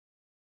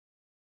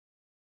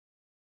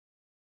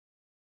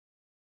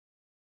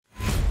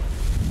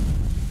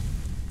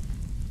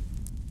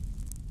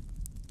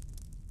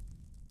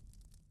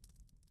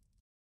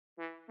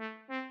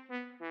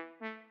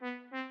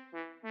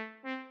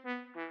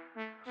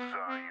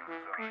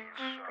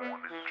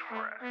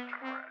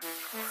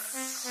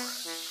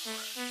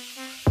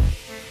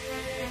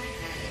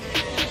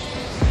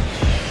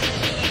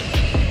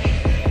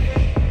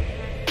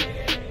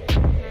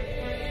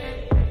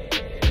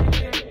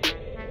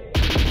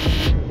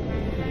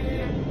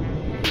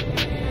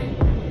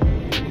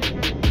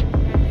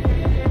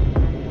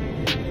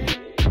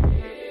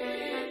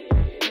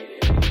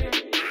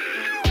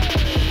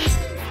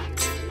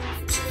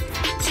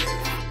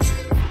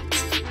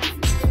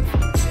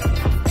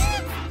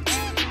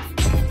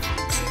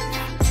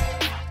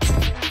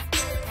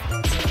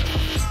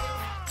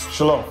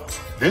Shalom.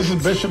 This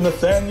is Bishop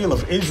Nathaniel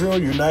of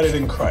Israel United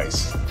in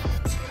Christ.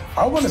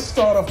 I want to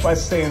start off by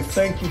saying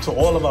thank you to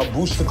all of our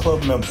Booster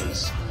Club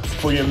members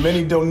for your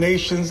many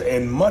donations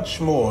and much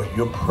more,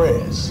 your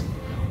prayers.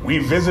 We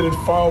visited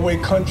faraway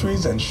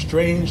countries and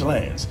strange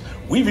lands.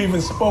 We've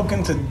even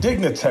spoken to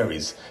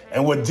dignitaries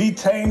and were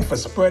detained for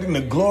spreading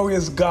the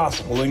glorious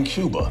gospel in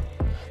Cuba.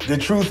 The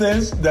truth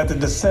is that the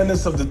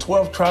descendants of the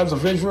 12 tribes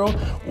of Israel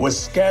were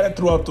scattered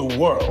throughout the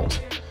world.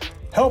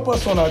 Help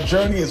us on our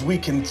journey as we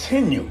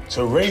continue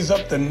to raise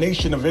up the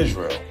nation of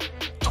Israel.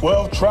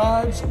 12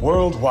 tribes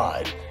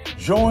worldwide.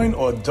 Join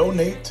or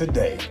donate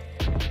today.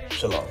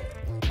 Shalom.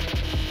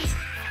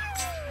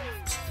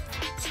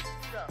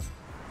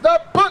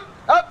 The book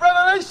of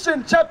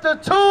Revelation, chapter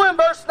 2 and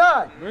verse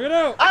 9. Bring it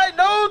out. I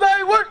know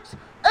thy works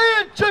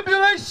and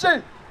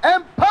tribulation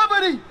and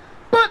poverty,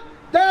 but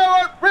thou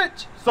art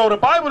rich. So the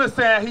Bible is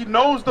saying he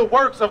knows the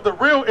works of the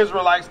real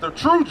Israelites, the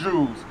true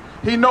Jews.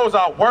 He knows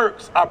our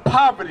works, our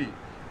poverty,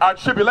 our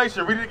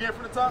tribulation. Read it again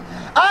from the top.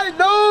 I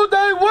know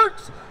thy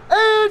works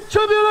and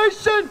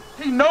tribulation.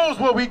 He knows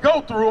what we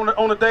go through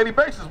on a daily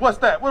basis. What's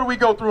that? What do we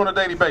go through on a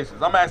daily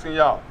basis? I'm asking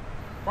y'all.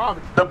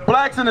 The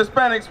blacks and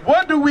Hispanics,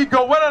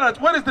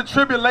 what is the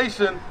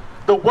tribulation,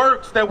 the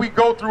works that we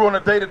go through on a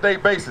day-to-day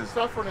basis?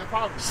 Suffering and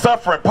poverty.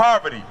 Suffering,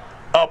 poverty.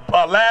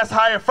 Last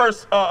hire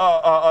first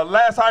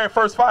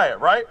fire,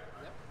 right?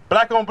 Yep.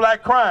 Black on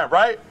black crime,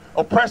 right?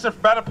 Oppression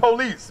by the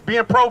police,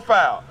 being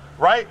profiled,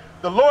 right?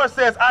 The Lord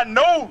says, I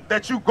know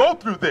that you go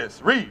through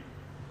this. Read.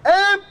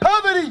 And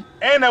poverty.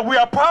 And that we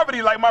are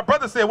poverty, like my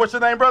brother said. What's your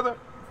name, brother?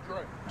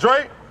 Dre.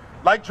 Dre?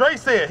 Like Dre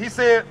said. He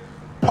said,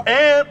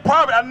 and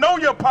poverty. I know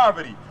your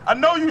poverty. I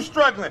know you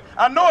struggling.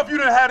 I know if you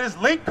didn't have this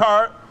link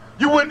card,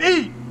 you wouldn't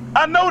eat.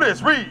 I know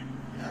this. Read.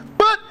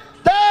 But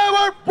thou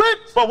art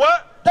rich. But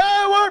what?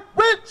 Thou art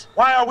rich.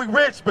 Why are we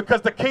rich?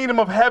 Because the kingdom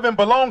of heaven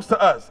belongs to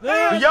us.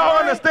 That's Do y'all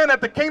right. understand that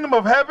the kingdom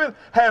of heaven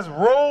has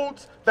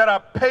roads that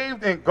are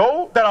paved in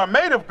gold, that are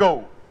made of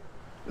gold?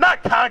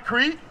 Not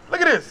concrete.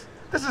 Look at this.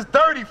 This is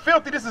dirty,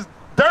 filthy. This is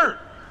dirt.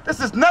 This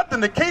is nothing.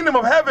 The kingdom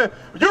of heaven,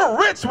 you're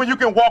rich when you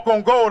can walk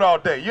on gold all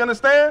day. You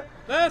understand?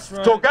 That's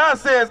right. So God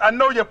says, I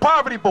know your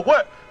poverty, but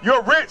what?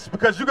 You're rich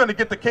because you're going to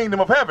get the kingdom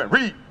of heaven.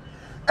 Read.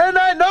 And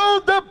I know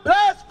the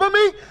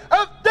blasphemy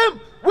of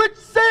them which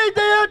say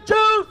they are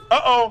Jews.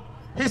 Uh-oh.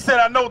 He said,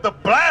 I know the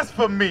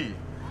blasphemy.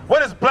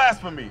 What is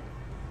blasphemy?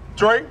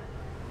 Dre?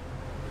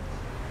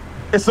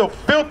 It's a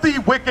filthy,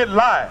 wicked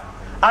lie.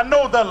 I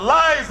know the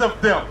lies of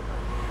them.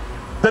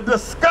 The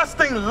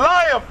disgusting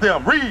lie of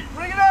them. Read.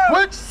 Bring it out.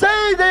 Which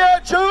say they are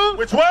Jews.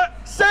 Which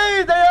what?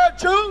 Say they are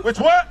Jews. Which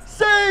what?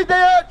 Say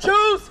they are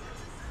Jews.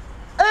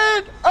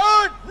 And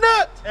are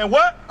not. And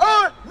what?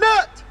 Are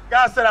not.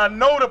 God said, I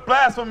know the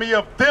blasphemy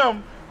of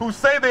them who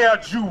say they are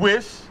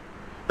Jewish.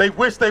 They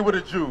wish they were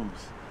the Jews.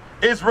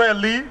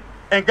 Israeli.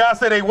 And God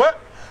said they what?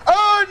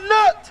 Are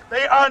not.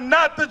 They are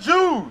not the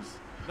Jews.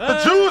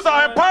 That's The Jews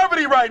are in right.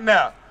 poverty right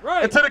now.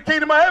 Right. Until the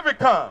kingdom of heaven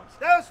comes.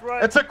 That's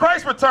right. Until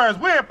Christ returns,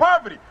 we're in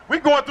poverty. We're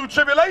going through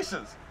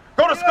tribulations.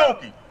 Go to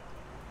Skokie.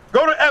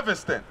 Go to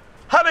Evanston.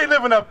 How they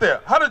living up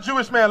there? How the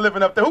Jewish man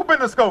living up there? Who been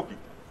to Skokie?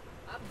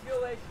 I'm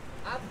Jewish.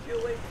 I'm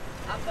Jewish.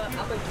 I'm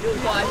a Jew,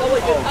 so I know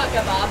what you're talking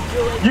about. I'm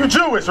Jewish. You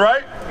Jewish,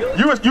 right?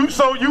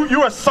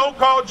 You a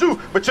so-called Jew,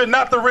 but you're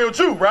not the real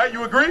Jew, right?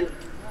 You agree?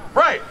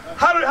 Right.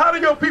 How do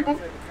your people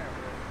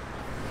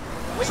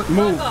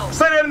Move.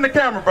 say that in the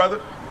camera,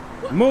 brother?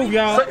 Move,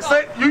 y'all.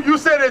 You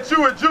say that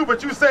you a Jew,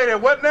 but you say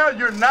that what now?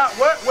 You're not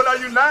what? What are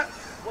you not?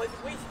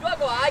 We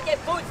struggle. I get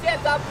food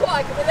stamps. I'm poor.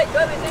 I can relate to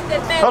everything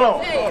this man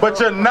Hold is saying. on. But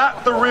you're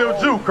not the real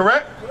Jew,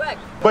 correct? Correct.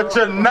 But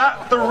you're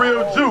not the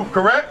real Jew,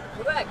 correct?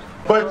 Correct.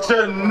 But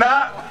you're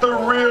not the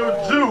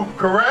real Jew,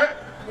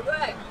 correct?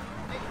 Correct.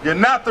 You're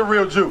not the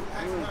real Jew.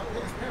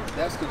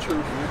 That's the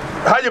truth.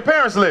 How your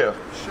parents live?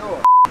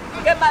 Sure.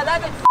 Get my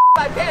life and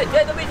my parents.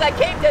 There's the reason I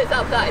came to this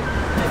outside.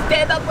 To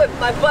stand up with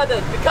my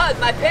brothers because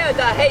my parents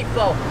are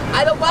hateful.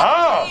 I don't want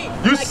to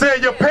be You like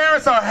said your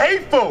parents are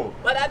hateful.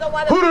 But I don't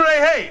want to. Who do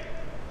they hate?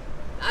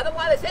 I don't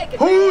want to say.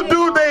 Who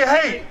do they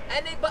hate?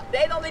 And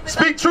they don't even.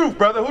 Speak truth,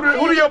 brother.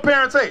 Who do your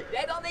parents hate?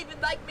 They don't even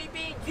like me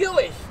being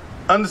Jewish.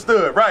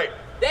 Understood, right.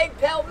 They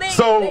tell me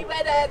So- they'd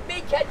rather have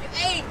me catch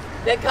AIDS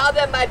than call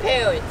them my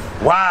parents.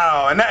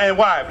 Wow, and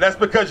why? That's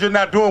because you're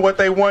not doing what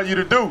they want you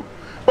to do.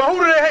 But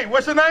who do they hate?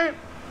 What's your name?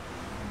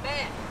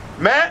 Man,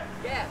 Matt?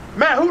 yeah.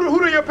 Matt, who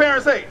do your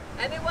parents hate?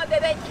 Anyone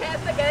that ain't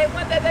Catholic and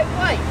anyone that ain't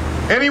white.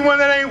 Anyone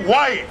that ain't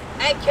white.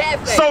 And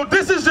Catholic. So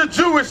this is your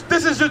Jewish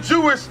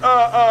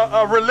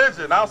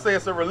religion. I'll say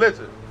it's a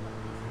religion.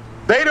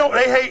 They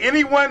hate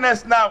anyone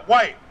that's not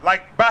white,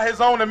 like by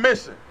his own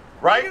admission.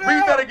 Right?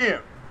 Read that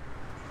again.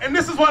 And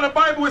this is why the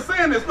Bible is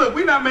saying this. Look,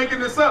 we're not making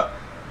this up.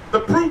 The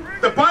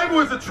Bible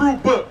is a true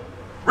book.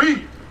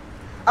 Read.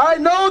 I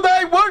know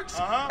thy works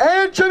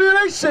and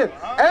tribulation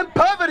and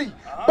poverty,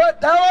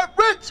 but thou art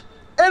rich.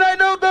 And I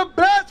know the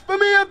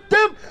blasphemy of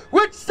them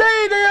which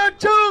say they are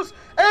Jews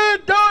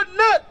and are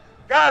not.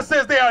 God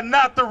says they are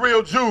not the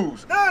real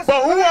Jews.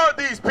 But who are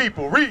these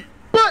people? Read.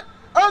 But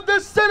of the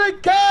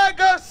synagogue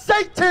of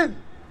Satan.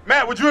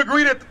 Matt, would you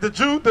agree that the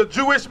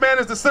Jewish man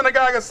is the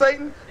synagogue of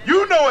Satan?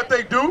 You know what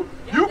they do.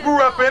 You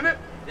grew up in it.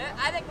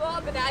 I didn't grow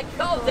up in it. I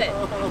chose it.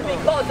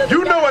 Because of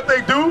You know what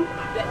they do.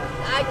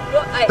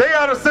 They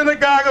are the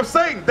synagogue of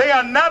Satan. They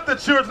are not the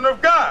children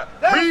of God.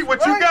 Read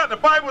what you got. The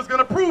Bible is going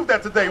to prove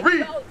that today.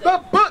 Read.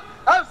 The book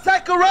of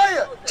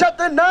Zechariah,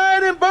 chapter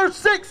 9 and verse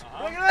 6.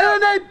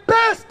 And a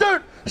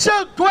bastard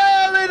shall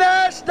dwell in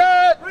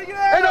Ashdod,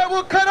 and I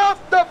will cut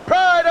off the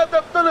pride of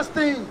the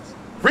Philistines.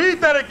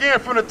 Read that again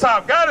from the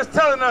top. God is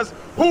telling us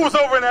who's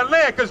over in that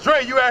land. Because,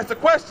 Dre, you asked the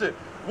question.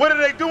 What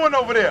are they doing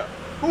over there?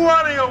 Who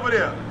are they over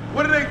there?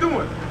 What are they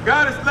doing?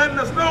 God is letting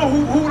us know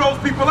who those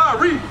people are.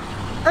 Read.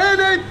 And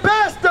a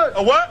bastard.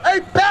 A what? A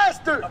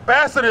bastard. A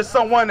bastard is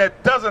someone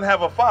that doesn't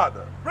have a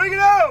father. Bring it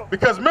out.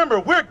 Because remember,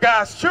 we're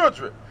God's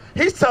children.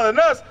 He's telling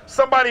us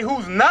somebody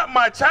who's not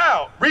my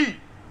child. Read.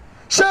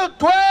 Shall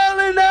dwell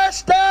in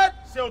Ashdod.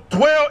 Shall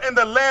dwell in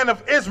the land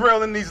of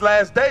Israel in these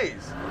last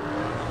days.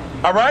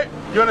 All right?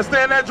 You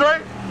understand that,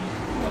 Dre?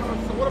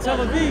 Tel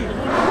Aviv.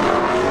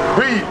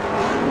 Read.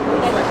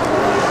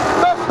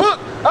 The book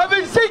of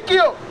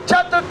Ezekiel,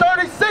 chapter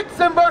 36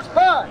 and verse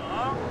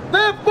 5.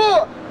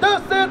 Therefore,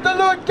 thus saith the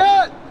Lord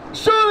God,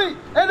 surely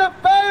in the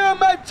fire of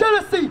my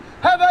jealousy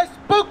have I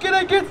spoken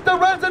against the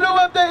residue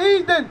of the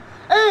heathen,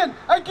 and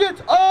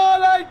against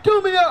all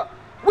Idumea,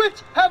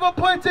 which have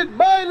appointed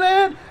my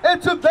land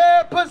into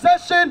their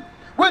possession,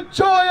 with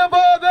joy of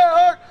all their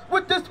heart,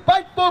 with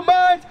despiteful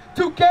minds,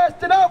 to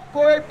cast it out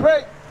for a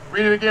prey.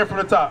 Read it again from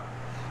the top.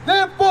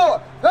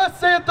 Therefore, thus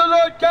saith the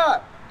Lord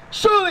God,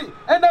 surely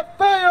in the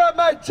fire of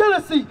my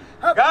jealousy.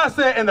 God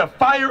said in the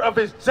fire of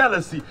his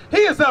jealousy. He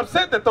is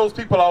upset that those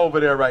people are over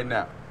there right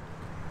now.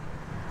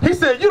 He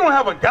said, you don't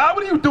have a God.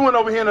 What are you doing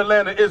over here in the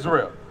land of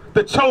Israel?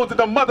 The chosen,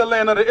 the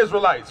motherland of the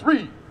Israelites.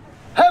 Read.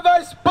 Have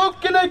I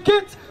spoken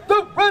against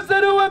the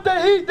residue of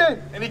the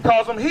heathen? And he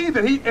calls them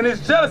heathen. In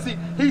his jealousy,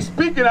 he's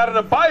speaking out of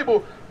the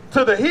Bible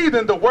to the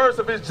heathen the words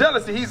of his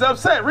jealousy. He's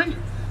upset. Read.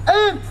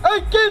 And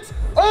against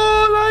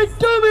all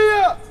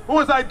Idumea. Who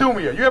is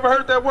Idumea? You ever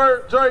heard that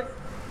word, Dre?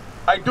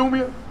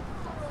 Idumea?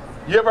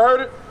 You ever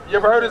heard it? You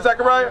ever heard it,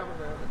 Zechariah?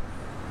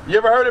 You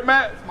ever heard it,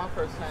 Matt? It's my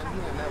first time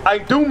hearing that.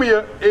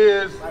 Idumea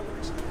is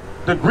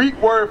the Greek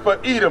word for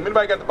Edom.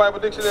 Anybody got the Bible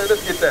dictionary?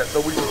 Let's get that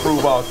so we can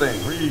prove all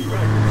things. Read.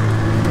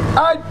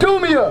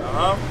 Idumea,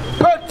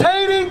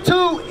 pertaining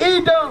to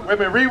Edom.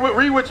 Wait a minute,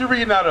 read what you're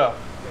reading out of.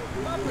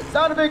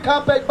 Zondervan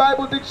Compact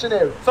Bible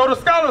Dictionary. So the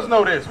scholars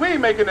know this. We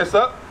ain't making this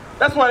up.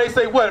 That's why they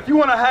say what? If you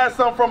want to hide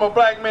something from a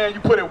black man, you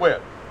put it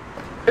where?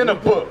 In a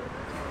book.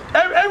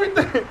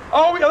 Everything. A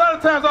lot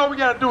of times all we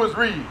got to do is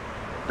read.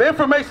 The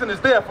information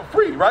is there for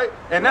free, right?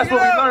 And that's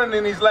what we're learning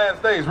in these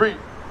last days. Read.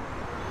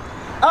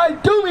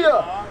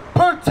 Idumea,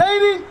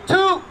 pertaining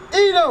to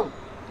Edom.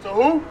 To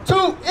who?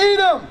 To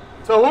Edom.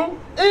 To who?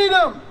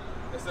 Edom.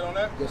 That's it on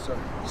that? Yes, sir.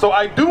 So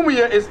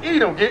Idumea is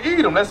Edom. Get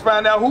Edom. Let's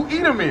find out who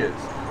Edom is.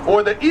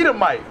 Or the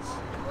Edomites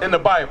in the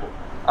Bible.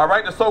 All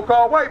right, the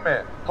so-called white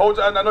man. Hold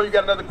you, I know you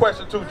got another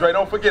question too, Dre.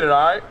 Don't forget it,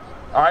 all right?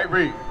 All right,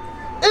 read.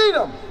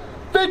 Edom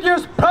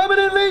figures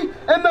prominently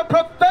in the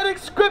prophetic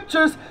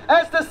scriptures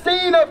as the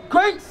scene of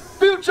great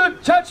future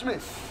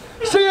judgment.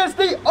 She is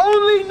the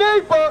only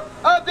neighbor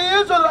of the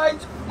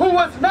Israelites who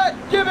was not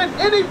given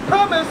any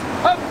promise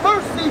of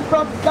mercy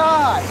from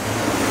God.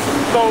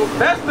 So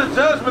that's the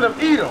judgment of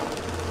Edom.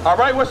 All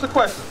right, what's the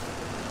question?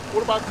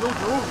 What about the New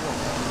Jerusalem?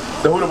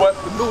 The who, the what?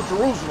 The New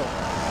Jerusalem.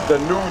 The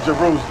New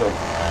Jerusalem.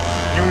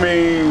 You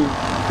mean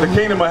the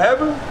kingdom of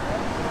heaven?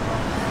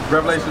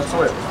 Revelation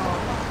 12.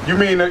 You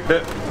mean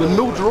the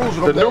New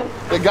Jerusalem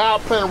that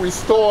God plan to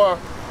restore.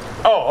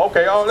 Oh,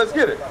 okay. Oh, let's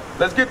get it.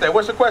 Let's get that.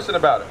 What's your question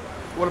about it?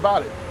 What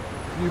about it?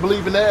 You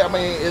believe in that? I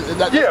mean, is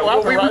that yeah,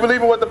 well, we right?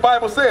 believe in what the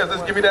Bible says.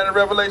 Let's give you that in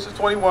Revelation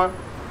 21.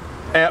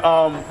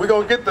 And we're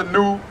going to get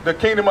the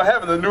kingdom of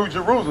heaven, the New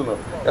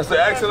Jerusalem. That's an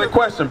excellent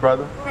question,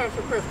 brother.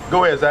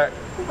 Go ahead, Zach.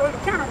 Who were the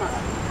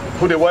Canaanites?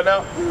 Who did what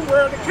now? Who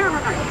were the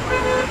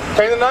Canaanites?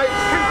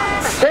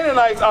 Canaanites?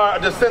 Canaanites are a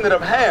descendant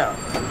of Ham.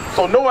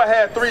 So Noah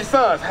had 3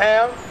 sons,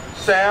 Ham,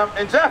 Shem,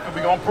 and Japheth.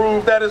 We're going to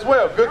prove that as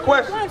well. Good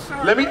question.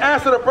 Let me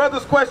answer the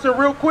brother's question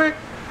real quick,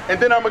 and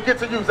then I'm going to get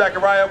to you,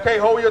 Zechariah. Okay,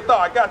 hold your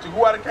thought. I got you.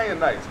 Who are the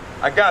Canaanites?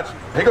 I got you.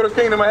 Here go the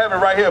kingdom of heaven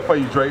right here for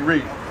you, Dre.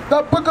 Read.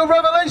 The book of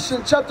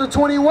Revelation, chapter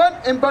 21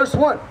 and verse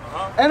 1.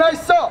 And I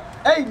saw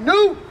a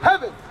new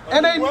heaven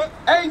and a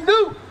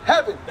new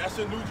heaven. That's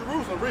the New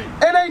Jerusalem. Read.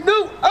 And a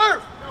new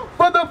earth.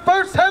 For the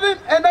first heaven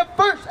and the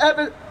first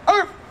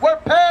earth were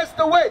passed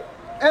away,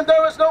 and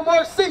there was no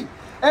more sea.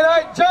 And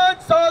I, John,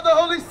 saw the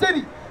holy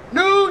city,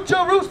 New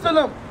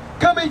Jerusalem,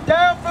 coming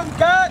down from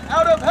God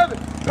out of heaven,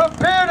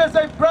 prepared as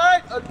a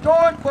bride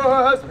adorned for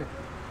her husband.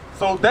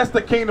 So that's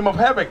the kingdom of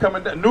heaven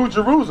coming down, New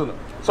Jerusalem.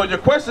 So your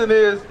question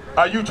is,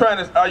 are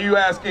you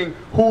asking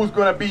who's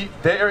going to be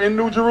there in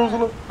New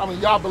Jerusalem? I mean,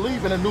 y'all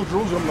believe in the New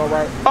Jerusalem, though,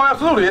 right? Oh,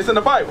 absolutely. It's in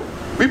the Bible.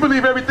 We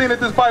believe everything that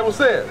this Bible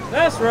says.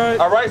 That's right.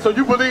 All right. So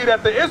you believe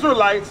that the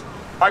Israelites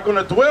are going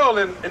to dwell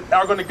in, and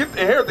are going to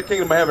inherit the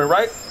kingdom of heaven,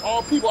 right?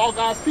 All people, all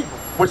God's people.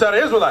 Which are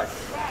the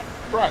Israelites.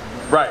 Right.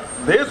 Right.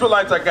 The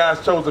Israelites are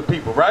God's chosen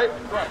people, right?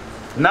 Right.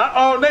 Not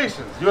all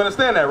nations. You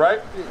understand that,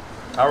 right?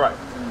 All right.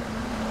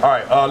 All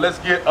right, let's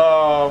get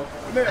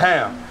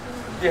Ham.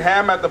 Get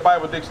Ham at the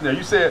Bible dictionary.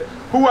 You said,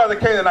 who are the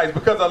Canaanites?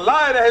 Because a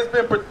lie that has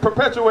been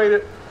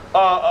perpetuated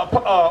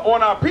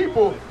on our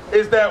people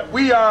is that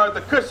we are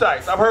the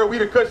Cushites. I've heard we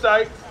the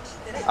Cushites.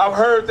 I've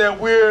heard that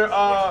we're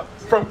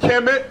from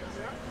Kemet.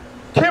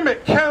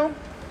 Kem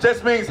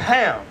just means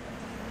Ham.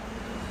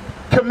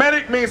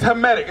 Kemetic means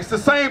Hamitic. It's the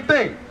same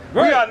thing.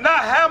 Right. We are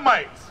not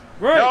Hamites.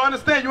 Right. Y'all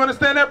understand? You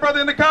understand that, brother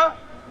in the car?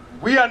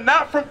 We are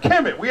not from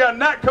Kemet. We are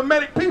not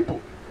Kemetic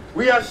people.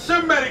 We are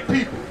Shemitic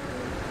people.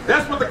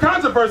 That's what the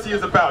controversy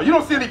is about. You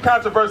don't see any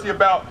controversy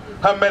about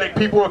Hamitic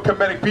people or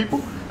Kemetic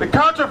people. The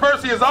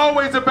controversy is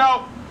always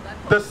about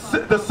the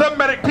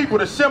Semitic people,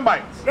 the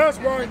Shemites. That's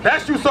right.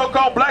 That's you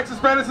so-called blacks,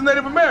 Hispanics, and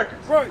Native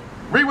Americans. Right.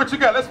 Read what you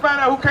got. Let's find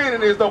out who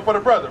Canaan is, though, for the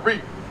brother.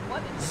 Read.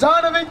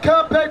 Zondervan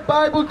Compact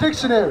Bible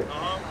Dictionary.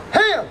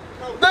 Ham,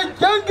 the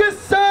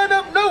youngest son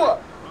of Noah,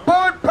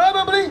 born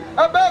probably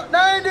about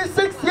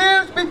 96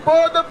 years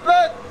before the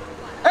flood,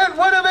 and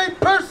one of 8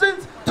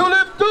 persons to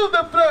live through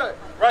the flood.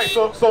 Right,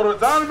 so the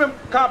Zondervan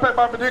Compact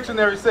Bible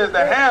Dictionary says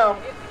that Ham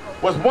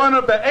was one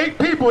of the 8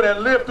 people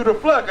that lived through the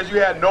flood, because you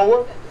had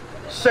Noah,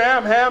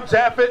 Shem, Ham,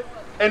 Japheth,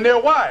 and their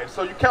wives.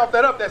 So you count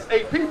that up, that's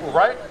 8 people,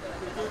 right?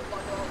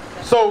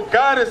 So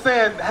God is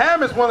saying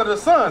Ham is one of the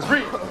sons.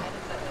 Read.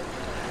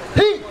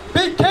 He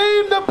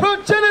became the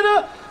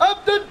progenitor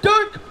of the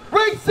dark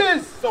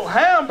races. So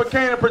Ham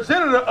became the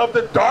progenitor of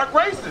the dark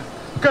races,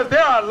 because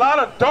there are a lot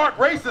of dark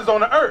races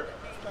on the earth.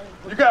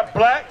 You got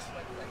blacks.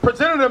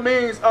 Progenitor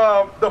means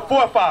the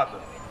forefather,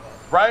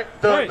 right?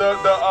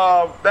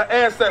 The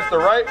ancestor,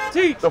 right?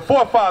 Teach. The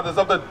forefathers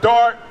of the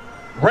dark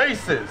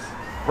races,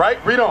 right?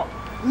 Read on.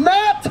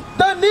 Not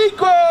the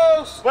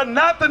Negroes. But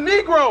not the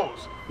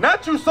Negroes.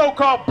 Not you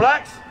so-called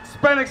blacks,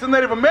 Hispanics, and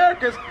Native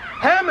Americans.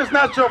 Ham is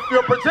not your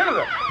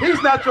progenitor.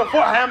 He's not your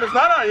forefather. Ham is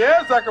not our,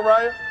 yeah,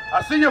 Zechariah.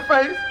 I see your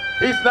face.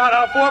 He's not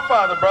our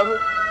forefather, brother.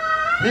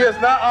 He is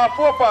not our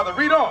forefather.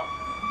 Read on.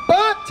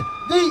 But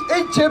the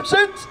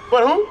Egyptians.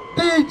 But who?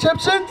 The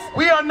Egyptians.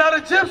 We are not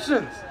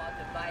Egyptians.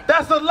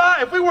 That's a lie.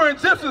 If we were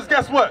Egyptians,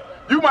 guess what?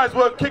 You might as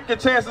well kick your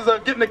chances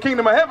of getting the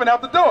kingdom of heaven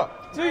out the door.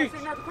 Jeez.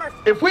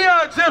 If we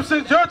are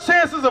Egyptians, your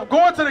chances of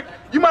going to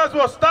you might as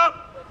well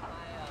stop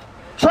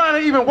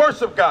trying to even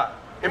worship God.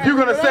 If you're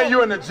going to say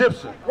you're an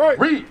Egyptian. Right.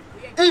 Read.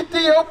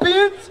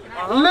 Ethiopians,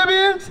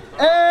 Libyans,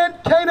 and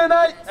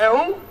Canaanites. And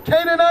who?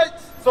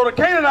 Canaanites. So the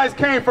Canaanites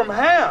came from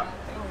Ham.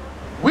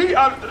 We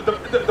are,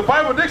 the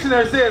Bible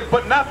dictionary says,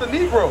 but not the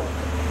Negroes.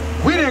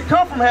 We didn't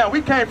come from Ham,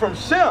 we came from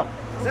Shem.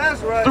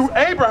 That's right. Through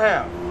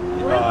Abraham.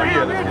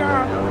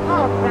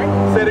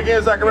 Say it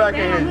again, Zechariah, I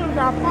can't hear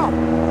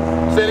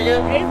you. Say it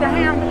again.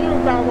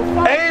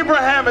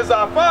 Abraham is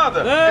our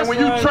father. And when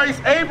you trace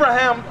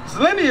Abraham's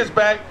lineage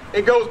back,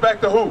 it goes back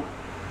to who?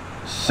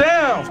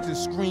 Shem. To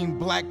scream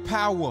black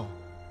power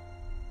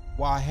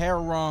while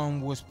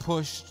Haran was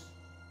pushed.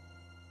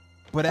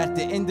 But at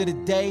the end of the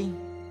day,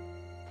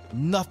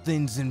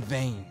 nothing's in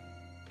vain.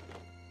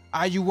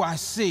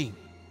 IUIC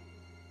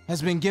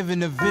has been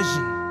given a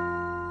vision.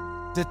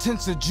 The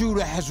tents of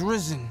Judah has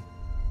risen.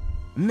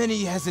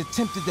 Many has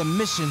attempted the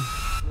mission.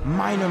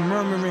 Minor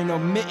murmuring,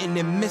 omitting,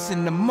 and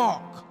missing the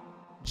mark.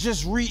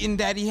 Just reading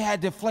that he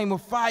had the flame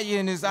of fire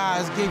in his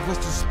eyes gave us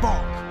the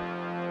spark.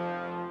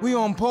 We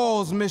on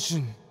Paul's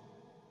mission.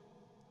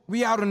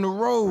 We out on the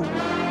road,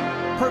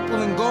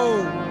 purple and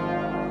gold.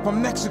 From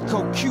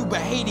Mexico, Cuba,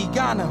 Haiti,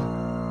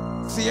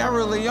 Ghana,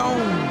 Sierra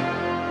Leone.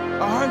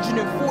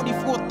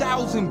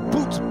 144,000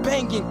 boots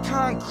banging,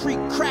 concrete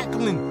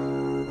crackling.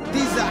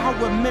 These are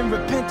our men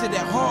repented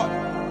at heart.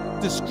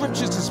 The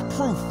scriptures is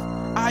proof.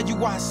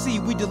 IUIC,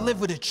 we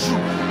deliver the truth.